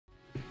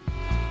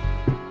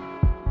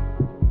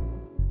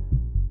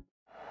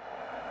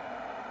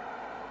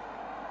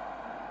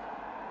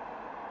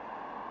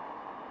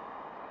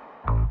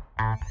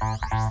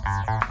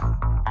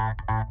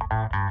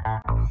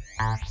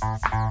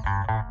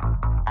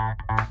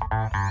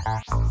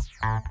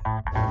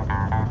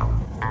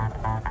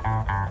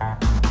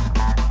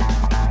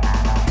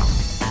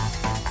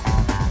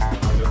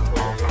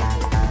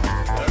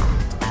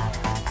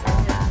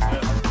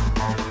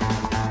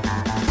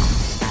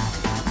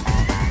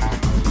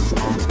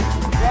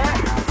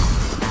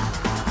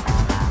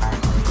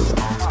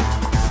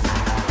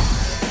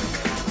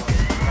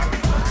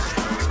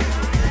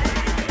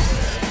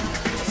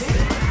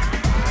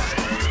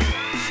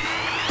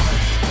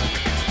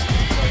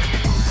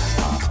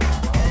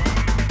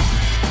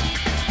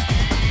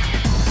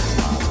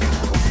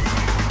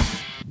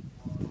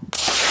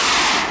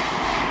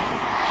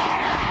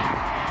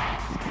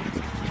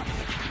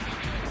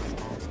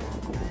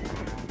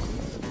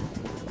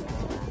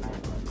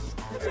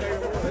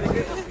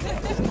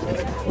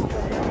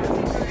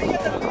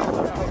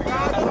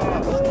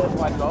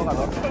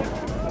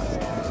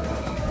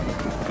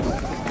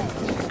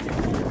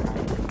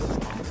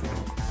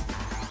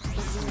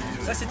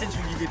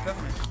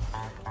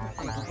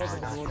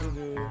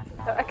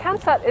A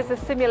CanSat is a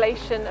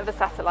simulation of a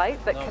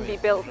satellite that can be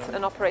built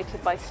and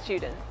operated by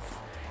students.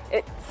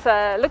 It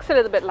looks a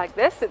little bit like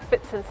this. It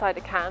fits inside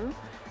a can,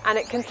 and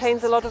it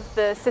contains a lot of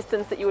the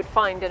systems that you would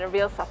find in a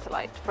real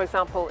satellite. For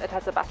example, it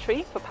has a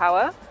battery for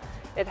power,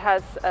 it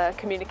has a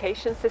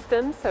communication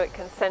system so it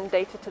can send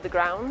data to the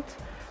ground,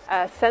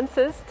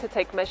 sensors to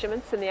take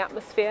measurements in the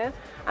atmosphere,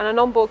 and an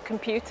onboard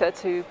computer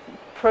to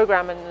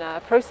program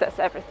and process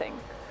everything.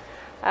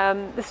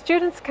 The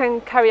students can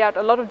carry out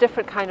a lot of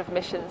different kind of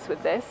missions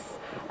with this.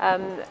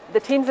 The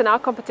teams in our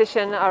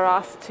competition are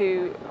asked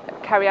to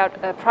carry out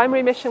a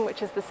primary mission,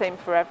 which is the same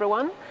for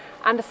everyone,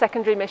 and a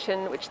secondary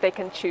mission which they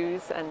can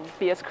choose and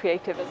be as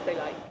creative as they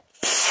like.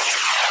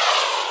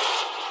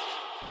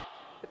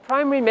 The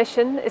primary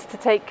mission is to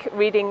take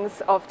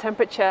readings of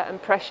temperature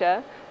and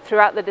pressure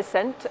throughout the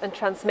descent and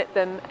transmit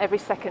them every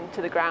second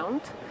to the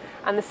ground.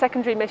 And the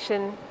secondary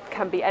mission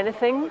can be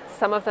anything.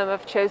 Some of them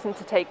have chosen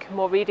to take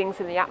more readings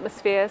in the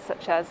atmosphere,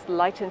 such as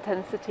light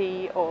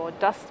intensity or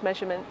dust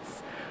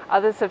measurements.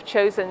 Others have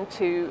chosen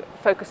to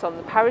focus on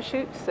the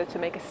parachute, so to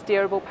make a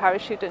steerable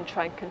parachute and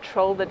try and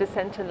control the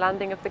descent and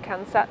landing of the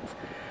CanSat.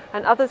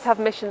 And others have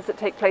missions that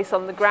take place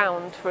on the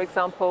ground. For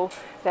example,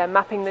 they're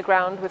mapping the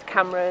ground with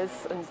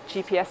cameras and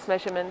GPS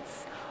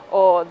measurements,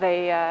 or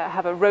they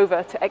have a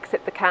rover to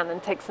exit the can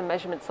and take some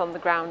measurements on the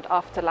ground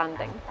after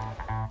landing.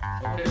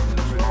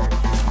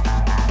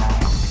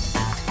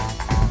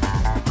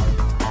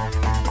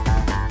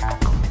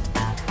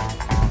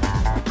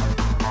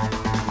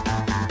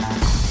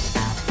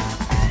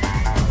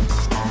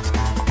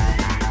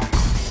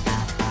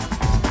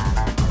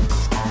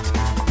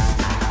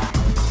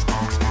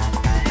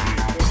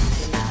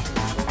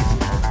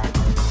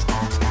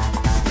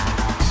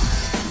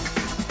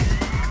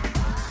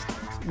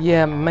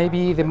 Yeah,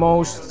 maybe the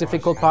most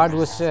difficult part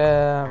was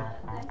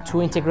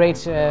to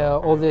integrate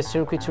all the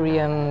circuitry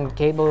and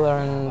cable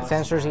and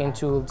sensors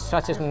into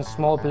such a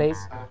small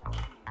place.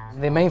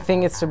 The main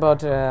thing is about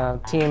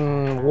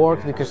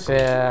teamwork, because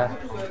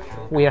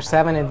we are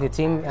 7 in the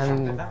team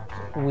and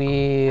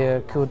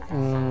we could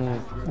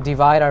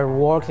divide our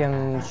work,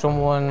 and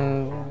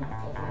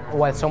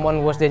while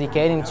someone was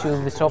dedicating to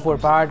the software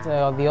part,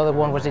 the other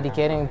one was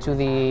dedicating to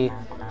the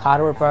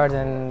hardware part,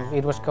 and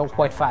it was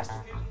quite fast.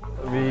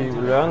 We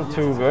learn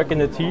to work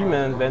in a team,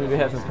 and when we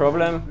have a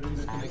problem,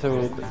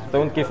 to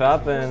don't give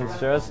up and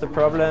search the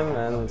problem.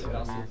 And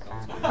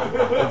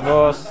it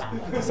was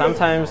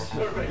sometimes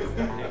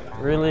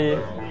really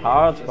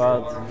hard,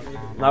 but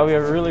now we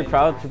are really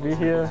proud to be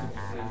here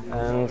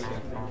and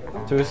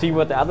to see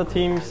what the other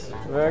teams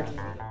work.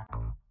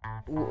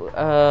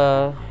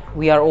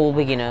 We are all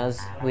beginners.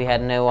 We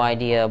had no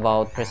idea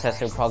about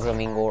processor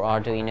programming or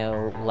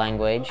Arduino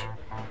language,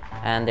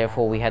 and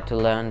therefore we had to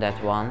learn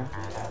that one.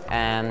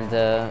 And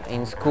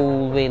in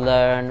school we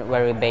learn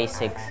very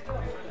basic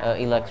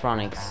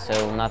electronics,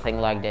 so nothing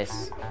like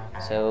this.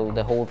 So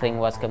the whole thing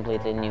was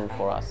completely new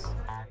for us.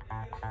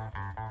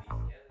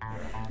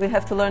 We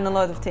have to learn a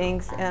lot of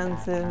things and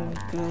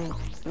to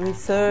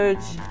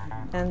research,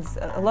 and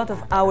a lot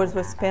of hours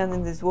were spent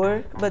in this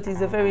work, but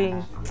it's a very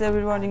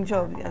rewarding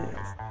job.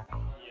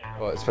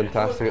 Well, it's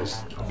fantastic.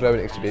 It's a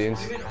brilliant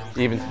experience,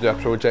 even to do a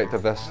project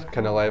of this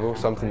kind of level,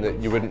 something that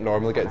you wouldn't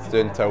normally get to do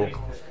until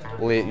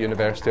late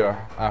university or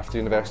after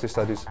university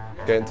studies.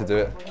 Getting to do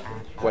it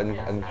when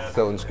and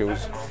still in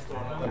school's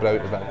a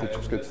brilliant advantage.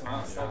 It's good.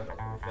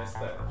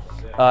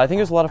 I think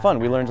it was a lot of fun.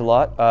 We learned a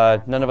lot.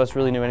 None of us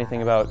really knew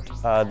anything about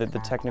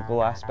the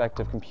technical aspect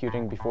of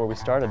computing before we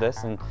started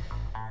this, and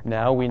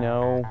now we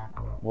know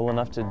well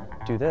enough to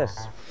do this.